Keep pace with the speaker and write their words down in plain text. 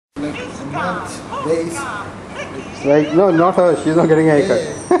Not days. It's like, no, not her. She's not getting a haircut.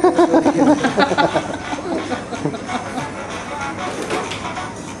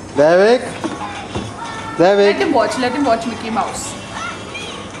 Devik? Let him watch Mickey Mouse.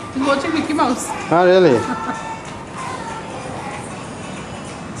 He's watching Mickey Mouse. Oh, really?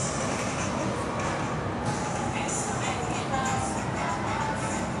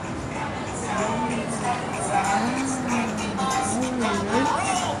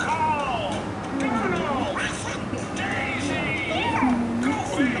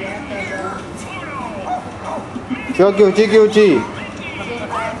 So cutesy.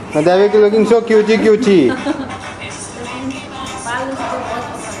 Devik is looking so cutesy.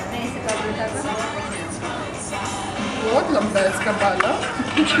 बहुत लंबा है इसका बाला.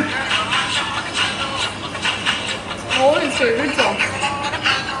 Oh, his favorite song.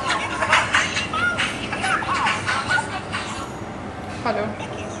 Hello.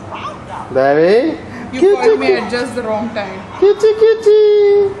 Devik? You called me at just the wrong time. Cutesy.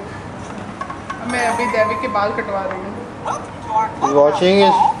 मैं अभी देवी के बाल कटवा रही हूँ. He's watching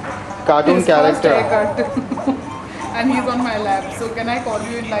his cartoon His character. first haircut. And he's on my lap. So can I call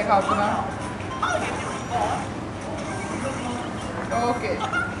you in like half an hour? Okay.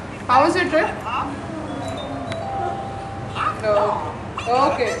 How was your trip?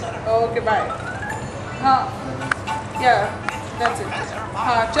 Okay. Okay, bye. Yeah, that's it.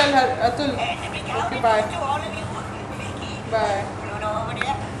 Chal, Atul. Okay, bye. Bye.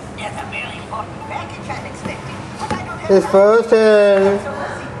 His first hair.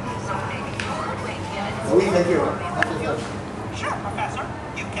 Thank you. Sure, Professor.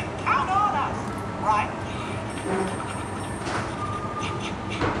 You can count on us, right?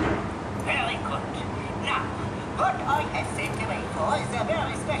 Very good. Now, what I have sent away for is a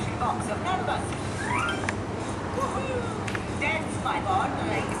very special box of numbers. That's my board,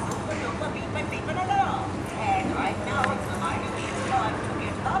 like super duper beeping along. And right now, it's reminding me it's time to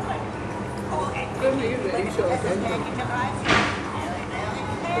get started. Okay. Very short. It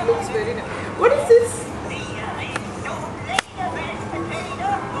It looks very nice. What is this?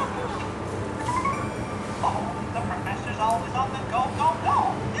 The professor's always on the go,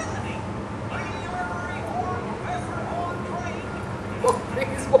 isn't he? Oh,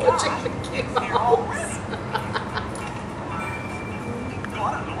 he's watching Mickey Mouse.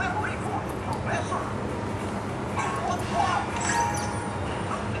 What a delivery for the professor.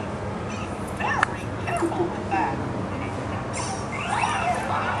 Be very careful with that.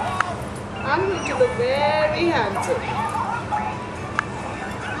 I'm going to look very handsome.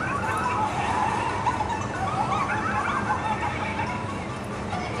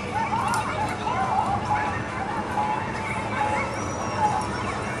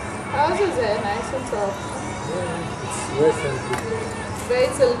 How's his hair? Nice and soft. Yeah, it's very silky. Very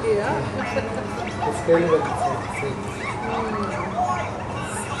silky, huh? It's very well silky.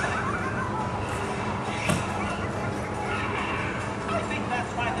 I think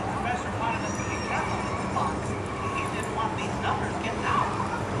that's why the professor wanted us to be careful with the box. He didn't want these numbers getting out.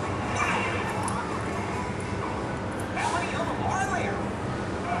 How many of them are there?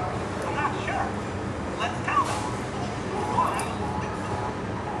 I'm not sure. Let's count them.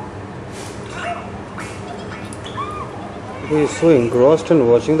 He is so engrossed in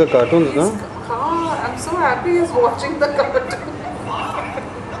watching the cartoons, no? I'm so happy he's watching the cartoon.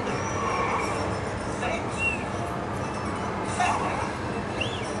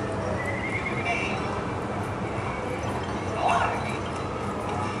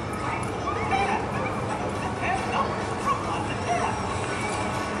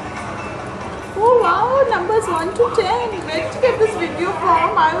 Oh wow, numbers 1 to 10. Where did you get this video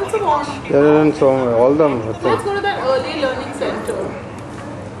from? I also want. They're in so all them. I Let's think. go to that early learning center.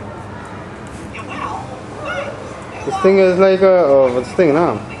 This thing is like a what's the thing,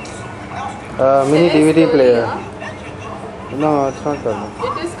 na? Mini Hair is DVD curly, player. huh? No, it's not curly.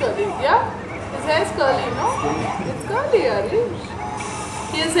 It is curly, yeah? His hair is curly, no? It's curly, Arish.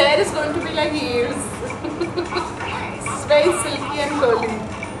 His hair is going to be like ears. It's very silky and curly.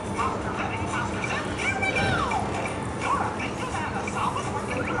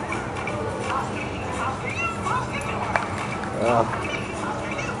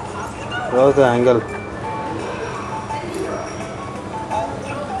 That was the angle.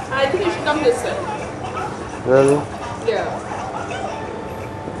 I think you should come this way. Really? Yeah.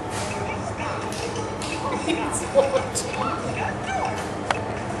 He's watching.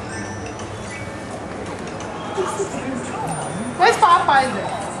 Where's Popeye then?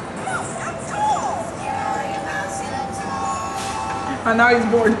 And now he's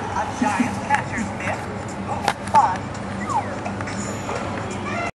bored.